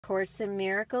Course in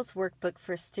Miracles Workbook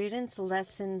for Students,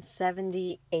 Lesson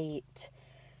 78.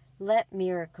 Let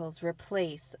miracles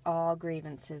replace all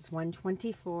grievances.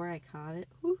 124, I caught it.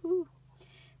 Woohoo!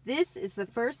 This is the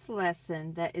first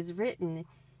lesson that is written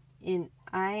in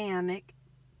iambic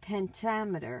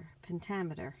pentameter.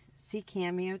 See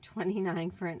Cameo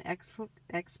 29 for an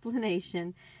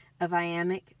explanation of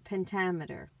iambic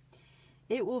pentameter.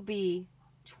 It will be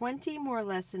 20 more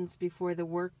lessons before the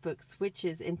workbook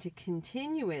switches into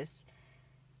continuous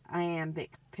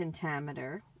iambic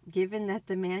pentameter, given that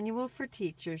the manual for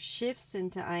teachers shifts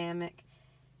into iambic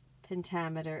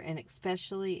pentameter in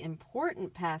especially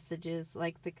important passages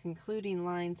like the concluding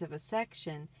lines of a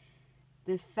section.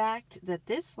 The fact that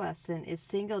this lesson is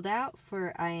singled out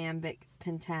for iambic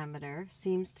pentameter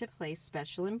seems to place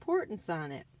special importance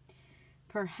on it,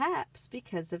 perhaps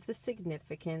because of the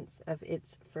significance of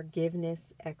its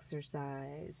forgiveness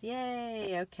exercise.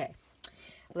 Yay! Okay.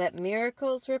 Let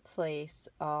miracles replace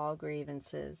all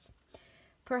grievances.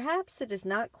 Perhaps it is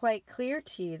not quite clear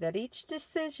to you that each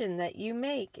decision that you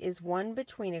make is one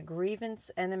between a grievance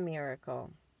and a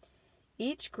miracle.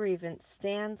 Each grievance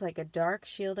stands like a dark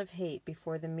shield of hate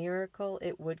before the miracle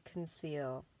it would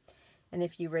conceal. And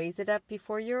if you raise it up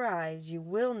before your eyes, you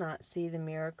will not see the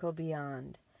miracle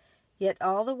beyond. Yet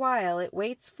all the while it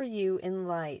waits for you in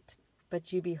light,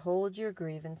 but you behold your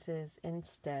grievances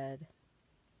instead.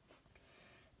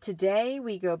 Today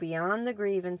we go beyond the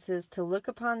grievances to look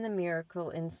upon the miracle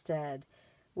instead.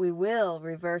 We will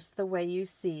reverse the way you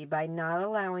see by not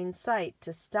allowing sight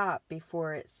to stop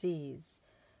before it sees.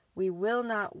 We will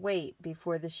not wait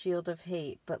before the shield of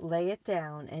hate, but lay it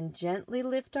down and gently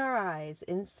lift our eyes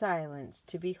in silence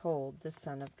to behold the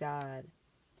Son of God.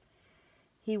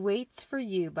 He waits for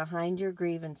you behind your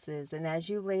grievances, and as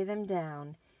you lay them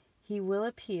down, he will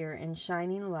appear in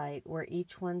shining light where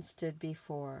each one stood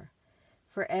before.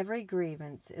 For every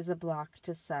grievance is a block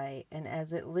to sight, and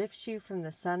as it lifts you from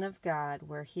the Son of God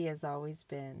where he has always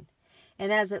been,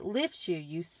 and as it lifts you,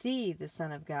 you see the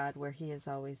Son of God where he has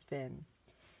always been.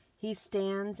 He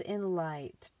stands in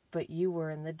light, but you were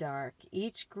in the dark.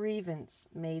 Each grievance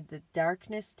made the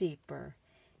darkness deeper,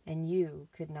 and you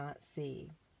could not see.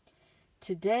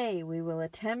 Today we will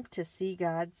attempt to see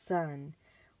God's Son.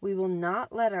 We will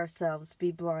not let ourselves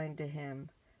be blind to him.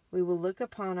 We will look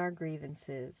upon our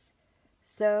grievances.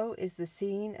 So is the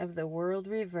scene of the world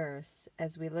reversed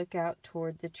as we look out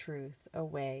toward the truth,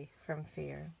 away from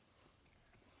fear.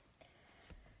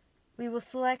 We will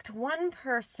select one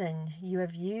person you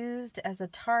have used as a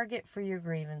target for your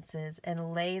grievances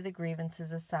and lay the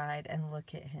grievances aside and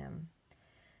look at him.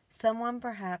 Someone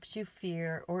perhaps you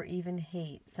fear or even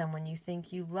hate, someone you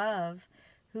think you love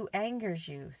who angers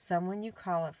you, someone you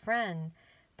call a friend,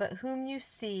 but whom you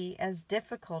see as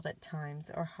difficult at times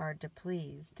or hard to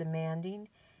please, demanding,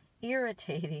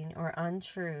 irritating, or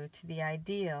untrue to the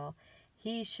ideal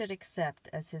he should accept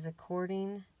as his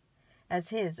according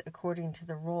to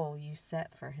the role you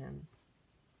set for him.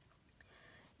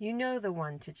 You know the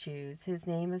one to choose. His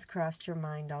name has crossed your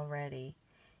mind already.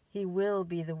 He will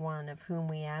be the one of whom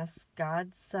we ask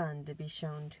God's Son to be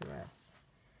shown to us.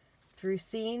 Through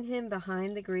seeing him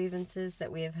behind the grievances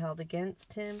that we have held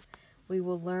against him, we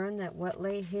will learn that what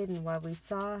lay hidden while we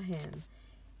saw him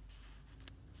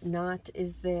not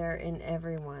is there in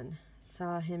everyone.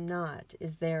 Saw him not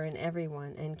is there in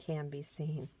everyone and can be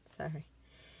seen.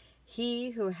 He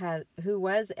who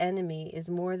was enemy is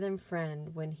more than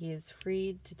friend when he is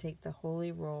freed to take the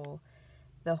holy role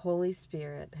the Holy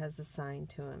Spirit has assigned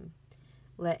to him.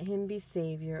 Let him be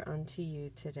Savior unto you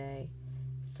today.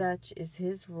 Such is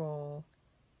his role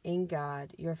in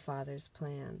God, your Father's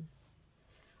plan.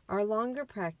 Our longer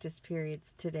practice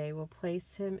periods today will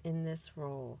place him in this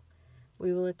role.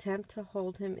 We will attempt to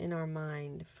hold him in our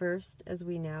mind first as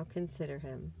we now consider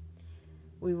him.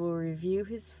 We will review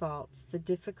his faults, the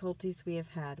difficulties we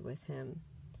have had with him,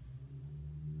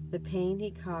 the pain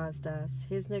he caused us,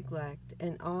 his neglect,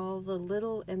 and all the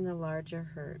little and the larger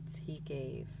hurts he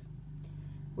gave.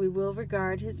 We will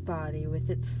regard his body with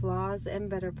its flaws and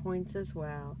better points as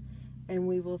well, and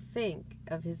we will think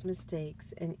of his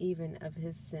mistakes and even of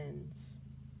his sins.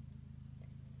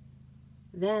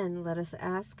 Then let us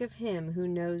ask of him who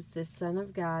knows this Son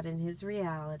of God in his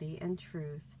reality and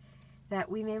truth,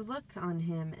 that we may look on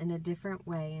him in a different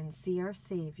way and see our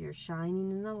Savior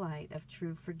shining in the light of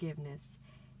true forgiveness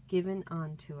given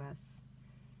unto us.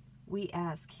 We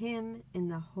ask him in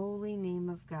the holy name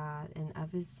of God and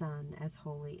of his Son, as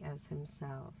holy as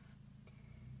himself.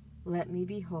 Let me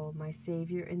behold my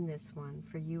Savior in this one,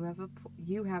 for you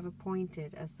have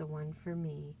appointed as the one for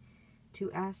me,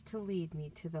 to ask to lead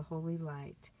me to the holy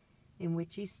light, in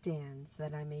which he stands,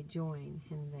 that I may join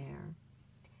him there.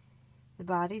 The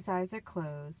body's eyes are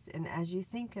closed, and as you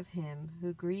think of him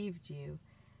who grieved you,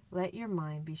 let your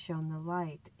mind be shown the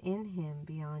light in him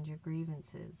beyond your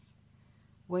grievances.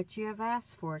 What you have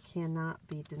asked for cannot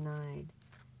be denied.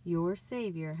 Your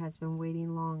Savior has been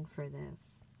waiting long for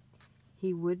this.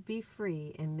 He would be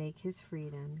free and make his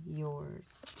freedom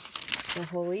yours. The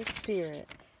Holy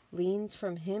Spirit leans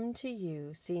from him to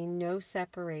you, seeing no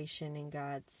separation in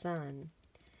God's Son,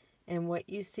 and what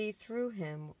you see through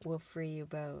him will free you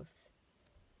both.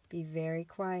 Be very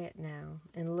quiet now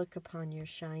and look upon your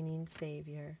shining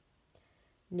Savior.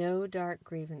 No dark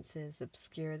grievances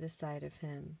obscure the sight of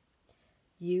him.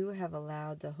 You have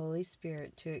allowed the Holy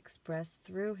Spirit to express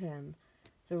through him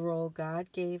the role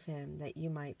God gave him that you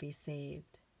might be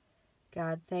saved.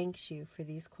 God thanks you for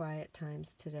these quiet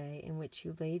times today in which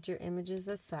you laid your images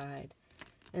aside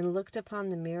and looked upon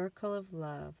the miracle of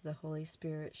love the Holy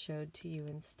Spirit showed to you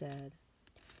instead.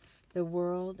 The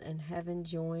world and heaven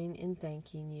join in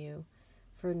thanking you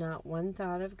for not one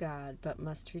thought of God, but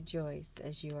must rejoice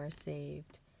as you are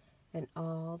saved, and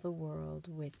all the world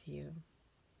with you.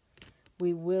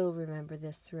 We will remember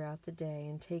this throughout the day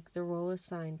and take the role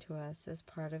assigned to us as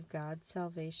part of God's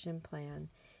salvation plan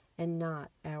and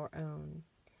not our own.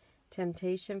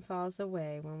 Temptation falls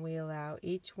away when we allow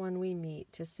each one we meet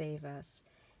to save us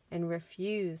and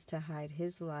refuse to hide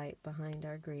his light behind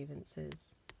our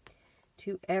grievances.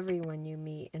 To everyone you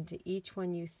meet and to each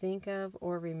one you think of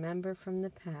or remember from the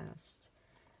past,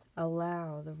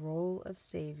 allow the role of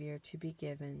Savior to be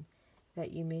given,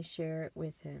 that you may share it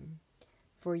with him.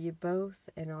 For you both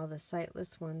and all the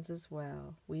sightless ones as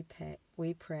well, we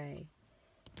pray.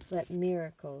 Let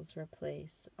miracles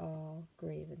replace all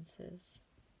grievances.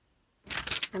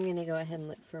 I'm going to go ahead and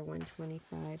look for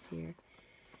 125 here.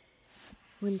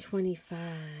 125.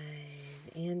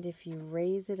 And if you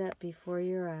raise it up before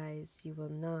your eyes, you will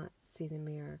not see the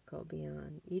miracle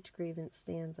beyond. Each grievance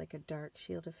stands like a dark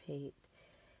shield of hate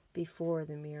before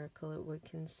the miracle it would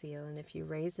conceal. And if you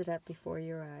raise it up before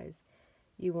your eyes,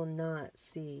 you will not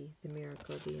see the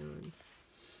miracle beyond.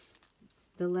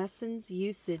 The lesson's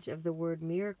usage of the word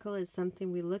miracle is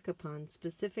something we look upon,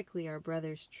 specifically our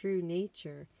brother's true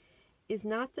nature, is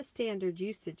not the standard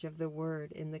usage of the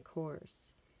word in the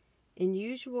Course. In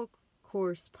usual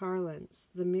Course parlance,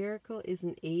 the miracle is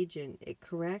an agent. It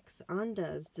corrects,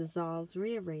 undoes, dissolves,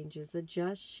 rearranges,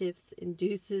 adjusts, shifts,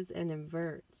 induces, and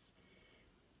inverts.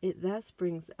 It thus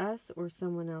brings us or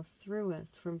someone else through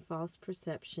us from false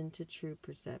perception to true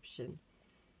perception.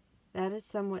 That is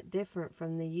somewhat different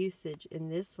from the usage in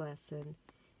this lesson,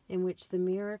 in which the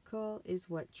miracle is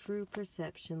what true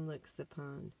perception looks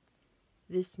upon.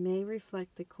 This may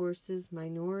reflect the Course's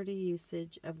minority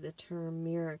usage of the term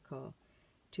miracle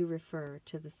to refer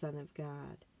to the Son of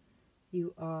God.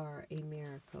 You are a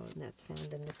miracle, and that's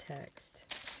found in the text.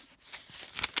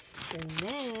 And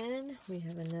then we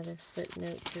have another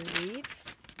footnote to read,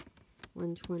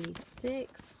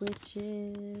 126, which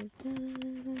is, where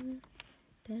is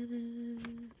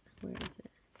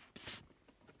it?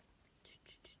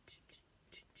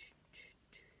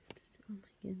 Oh my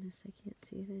goodness, I can't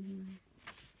see it anywhere.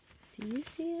 Do you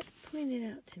see it? Point it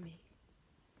out to me.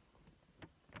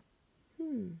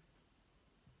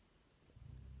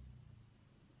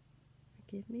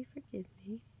 Forgive me.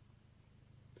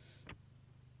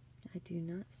 I do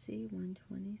not see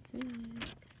 126.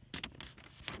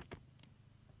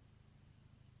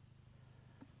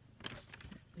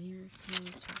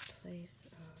 Miracles replace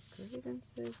all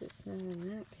grievances. It's not on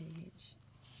that page.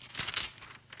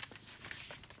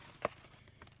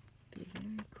 Be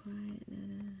very quiet.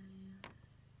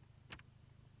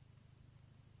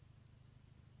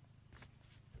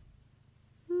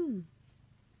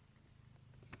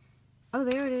 Oh,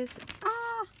 there it is.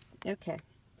 Okay.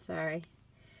 Sorry.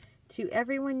 To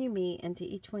everyone you meet and to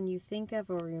each one you think of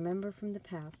or remember from the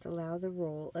past, allow the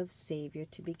role of Savior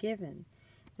to be given,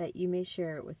 that you may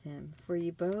share it with him. For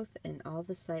you both and all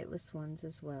the sightless ones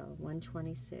as well.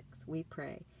 126. We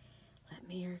pray. Let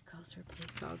miracles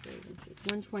replace all grievances.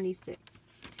 126.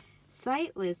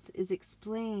 Sightless is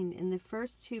explained in the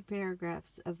first two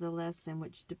paragraphs of the lesson,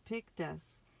 which depict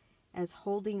us as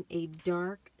holding a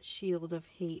dark shield of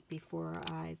hate before our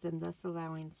eyes and thus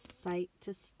allowing sight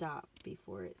to stop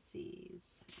before it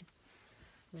sees.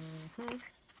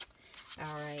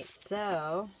 All right,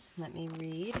 so let me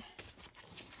read.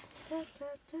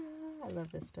 I love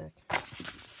this book. All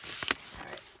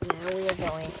right, now we are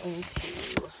going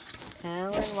into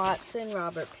Alan Watson,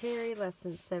 Robert Perry,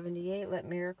 Lesson 78, Let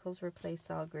Miracles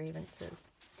Replace All Grievances.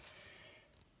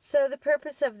 So the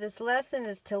purpose of this lesson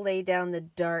is to lay down the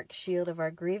dark shield of our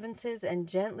grievances and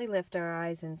gently lift our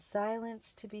eyes in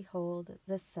silence to behold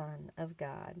the Son of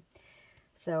God.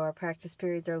 So our practice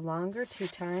periods are longer, 2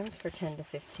 times for 10 to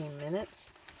 15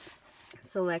 minutes.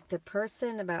 Select a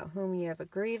person about whom you have a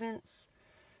grievance.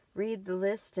 Read the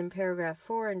list in paragraph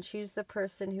 4 and choose the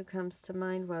person who comes to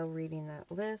mind while reading that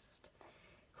list.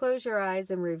 Close your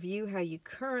eyes and review how you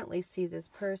currently see this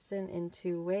person in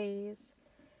 2 ways.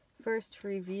 First,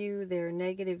 review their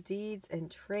negative deeds and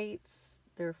traits,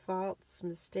 their faults,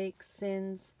 mistakes,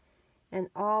 sins, and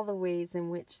all the ways in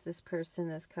which this person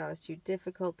has caused you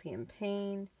difficulty and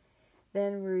pain.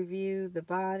 Then review the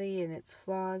body and its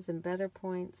flaws and better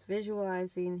points.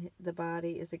 Visualizing the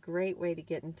body is a great way to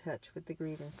get in touch with the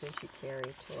grievances you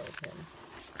carry toward him.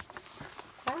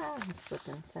 I'm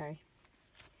slipping, sorry.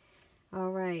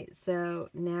 All right, so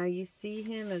now you see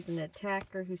him as an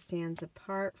attacker who stands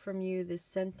apart from you. This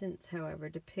sentence, however,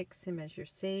 depicts him as your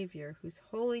Savior, whose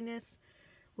holiness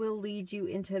will lead you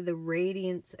into the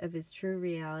radiance of his true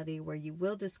reality, where you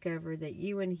will discover that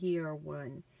you and he are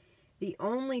one. The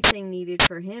only thing needed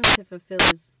for him to fulfill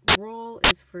his role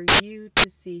is for you to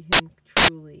see him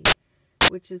truly,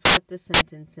 which is what the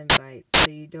sentence invites.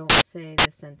 So you don't say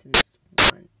the sentence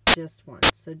just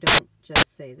once. So don't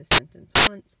just say the sentence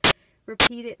once.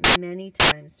 Repeat it many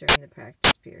times during the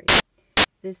practice period.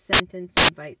 This sentence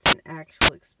invites an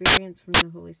actual experience from the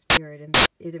Holy Spirit, and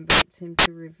it invites him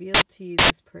to reveal to you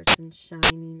this person's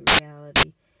shining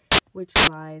reality, which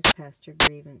lies past your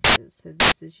grievances. So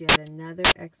this is yet another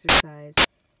exercise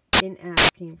in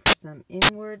asking for some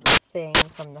inward thing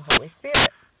from the Holy Spirit.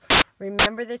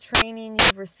 Remember the training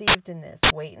you've received in this.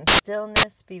 Wait in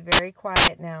stillness, be very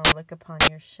quiet now, and look upon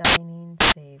your shining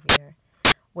Savior.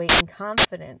 Wait in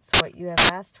confidence. What you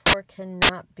have asked for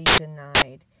cannot be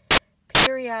denied.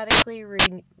 Periodically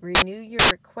renew your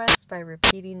request by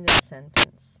repeating this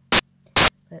sentence.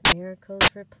 Let miracles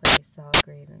replace all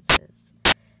grievances.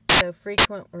 So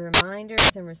frequent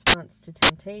reminders in response to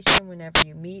temptation whenever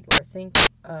you meet or think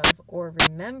of or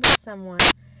remember someone.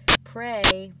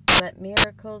 Pray, let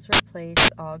miracles replace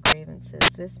all grievances.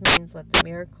 This means let the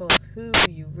miracle of who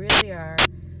you really are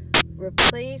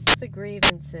replace the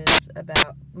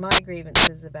my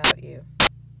grievances about you.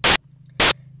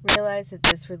 Realize that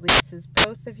this releases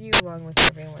both of you along with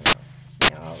everyone else.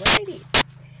 Alrighty.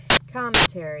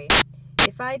 Commentary.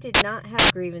 If I did not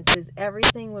have grievances,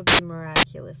 everything would be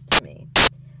miraculous to me.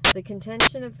 The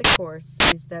contention of the Course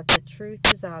is that the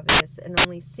truth is obvious and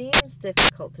only seems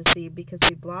difficult to see because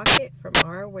we block it from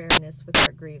our awareness with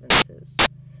our grievances.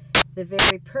 The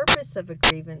very purpose of a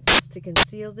grievance is to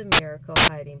conceal the miracle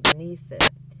hiding beneath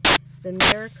it. The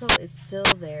miracle is still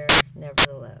there,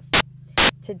 nevertheless.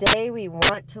 Today we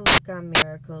want to look on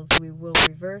miracles. We will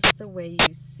reverse the way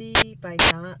you see by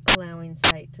not allowing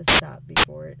sight to stop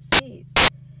before it sees.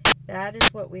 That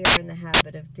is what we are in the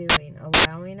habit of doing,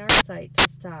 allowing our sight to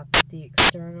stop at the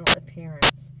external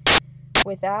appearance,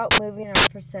 without moving our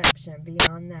perception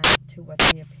beyond that to what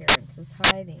the appearance is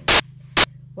hiding.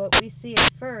 What we see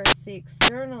at first, the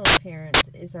external appearance,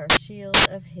 is our shield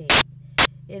of hate.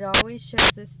 It always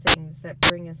shows us things that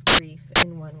bring us grief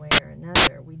in one way or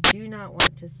another. We do not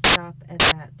want to stop at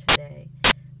that today.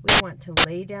 We want to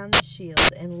lay down the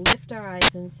shield and lift our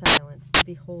eyes in silence to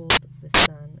behold the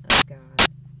Son of God.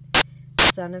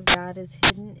 The Son of God is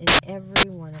hidden in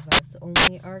every one of us.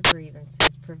 Only our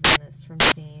grievances prevent us from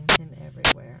seeing him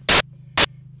everywhere.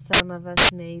 Some of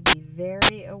us may be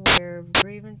very aware of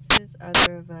grievances.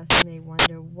 Other of us may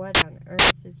wonder what on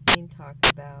earth is being talked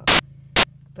about.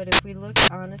 But if we look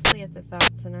honestly at the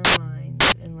thoughts in our minds,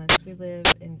 unless we live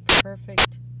in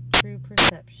perfect, true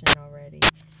perception already,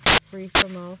 free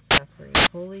from all suffering,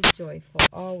 wholly joyful,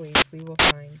 always we will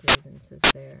find grievances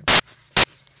there.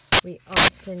 We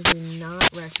often do not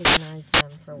recognize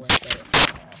them for what they are.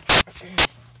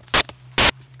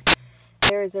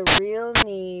 There is a real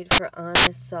need for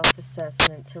honest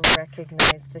self-assessment to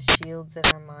recognize the shields in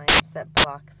our minds that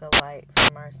block the light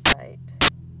from our sight.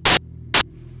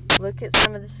 Look at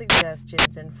some of the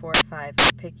suggestions in 4 or 5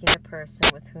 for picking a person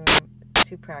with whom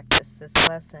to practice this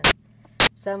lesson.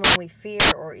 Someone we fear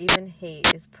or even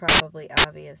hate is probably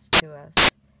obvious to us.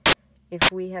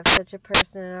 If we have such a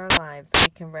person in our lives, we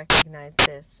can recognize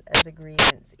this as a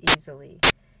grievance easily.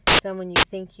 Someone you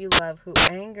think you love who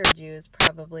angered you is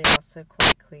probably also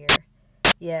quite clear.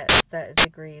 Yes, that is a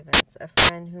grievance. A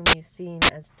friend whom you see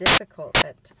as difficult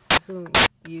at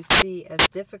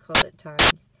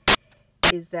times.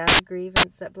 Is that a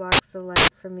grievance that blocks the light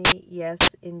for me? Yes,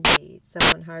 indeed.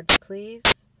 Someone hard to please?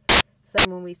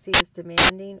 Someone we see as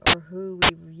demanding or who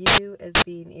we view as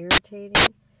being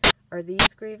irritating? Are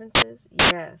these grievances?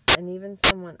 Yes, and even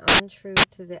someone untrue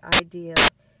to the ideal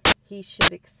he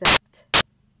should accept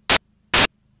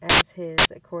as his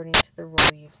according to the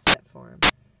rule you've set for him.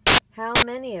 How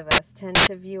many of us tend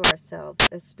to view ourselves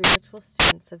as spiritual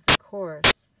students of the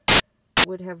course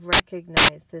would have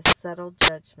recognized this subtle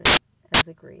judgment as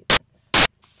a grievance?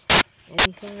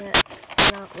 Anything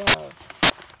that's not love,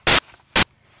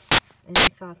 any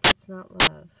thought that's not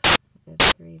love is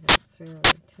a grievance, really,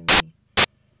 to me.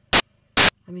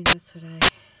 I mean, that's what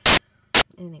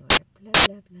anyway, blah,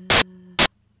 blah, blah.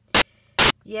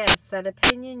 Yes, that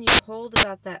opinion you hold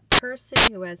about that person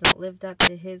who hasn't lived up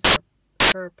to his or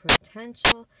her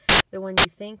potential, the one you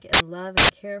think and love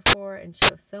and care for and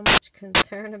show so much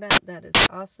concern about, that is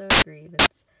also a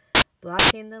grievance,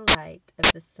 blocking the light of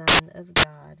the Son of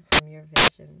God from your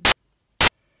vision.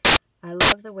 I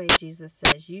love the way Jesus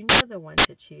says, you know the one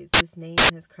to choose. His name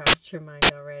has crossed your mind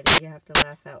already. You have to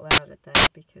laugh out loud at that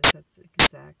because that's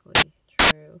exactly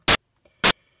true.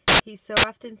 He so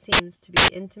often seems to be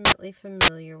intimately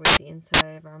familiar with the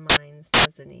inside of our minds,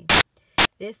 doesn't he?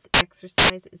 This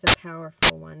exercise is a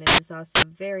powerful one. It is also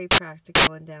very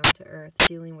practical and down to earth,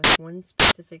 dealing with one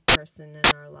specific person in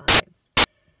our lives.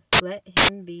 Let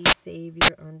him be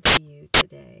Savior unto you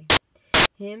today.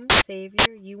 Him,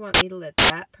 Savior? You want me to let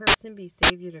that person be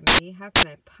Savior to me? How can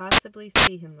I possibly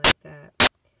see him like that?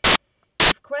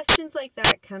 If questions like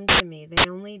that come to me, they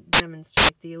only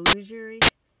demonstrate the illusory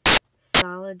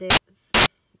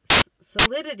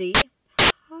solidity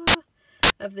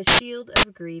of the shield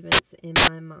of grievance in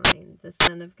my mind. The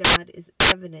Son of God is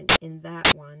evident in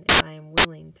that one if I am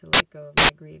willing to let go of my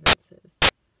grievances.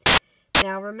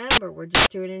 Now remember, we're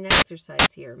just doing an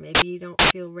exercise here. Maybe you don't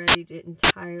feel ready to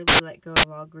entirely let go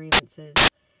of all grievances,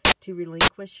 to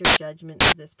relinquish your judgment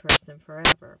of this person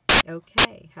forever.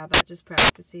 Okay, how about just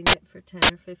practicing it for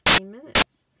 10 or 15 minutes?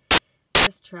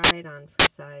 Just try it on for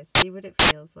size. See what it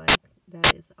feels like.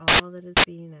 That is all that is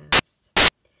being asked.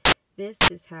 This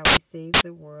is how we save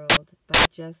the world, by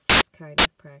just this kind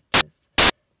of practice.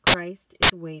 Christ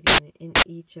is waiting in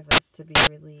each of us to be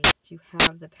released. You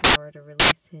have the power to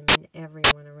release him in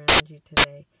everyone around you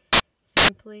today,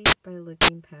 simply by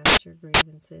looking past your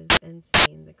grievances and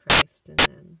seeing the Christ in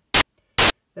them.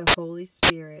 The Holy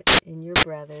Spirit in your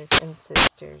brothers and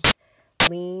sisters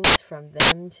leans from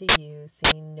them to you,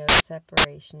 seeing no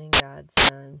separation in God's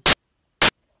Son.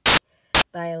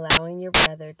 By allowing your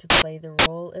brother to play the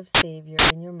role of Savior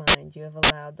in your mind, you have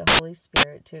allowed the Holy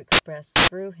Spirit to express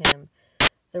through him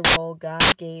the role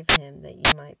God gave him that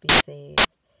you might be saved.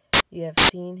 You have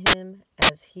seen him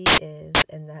as he is,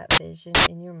 and that vision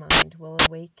in your mind will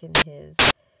awaken his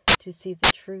to see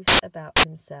the truth about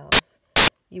himself.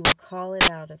 You will call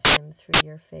it out of him through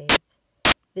your faith.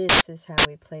 This is how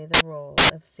we play the role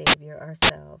of Savior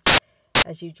ourselves.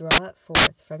 As you draw it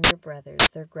forth from your brothers,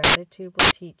 their gratitude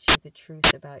will teach you the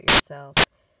truth about yourself,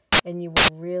 and you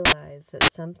will realize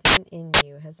that something in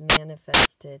you has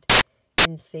manifested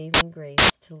in saving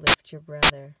grace to lift your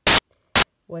brother.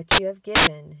 What you have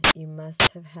given, you must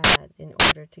have had in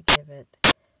order to give it.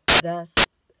 Thus,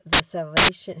 the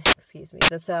salvation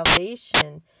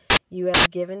you have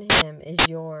given him is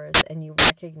yours, and you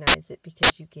recognize it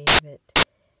because you gave it.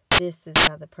 This is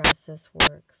how the process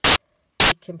works.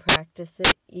 We can practice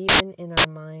it even in our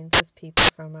minds with people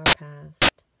from our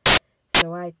past.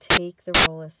 So I take the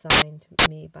role assigned to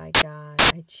me by God.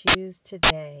 I choose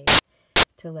today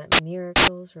to let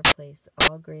miracles replace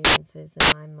all grievances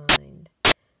in my mind.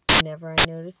 Whenever I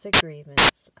notice a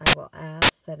grievance, I will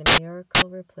ask that a miracle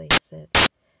replace it.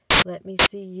 Let me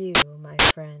see you, my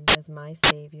friend, as my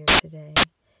Savior today.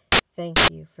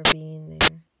 Thank you for being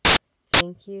there.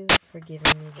 Thank you for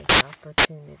giving me this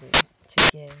opportunity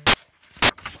to give.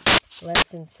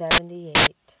 Lesson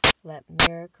 78. Let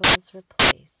miracles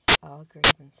replace all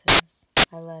grievances.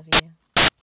 I love you.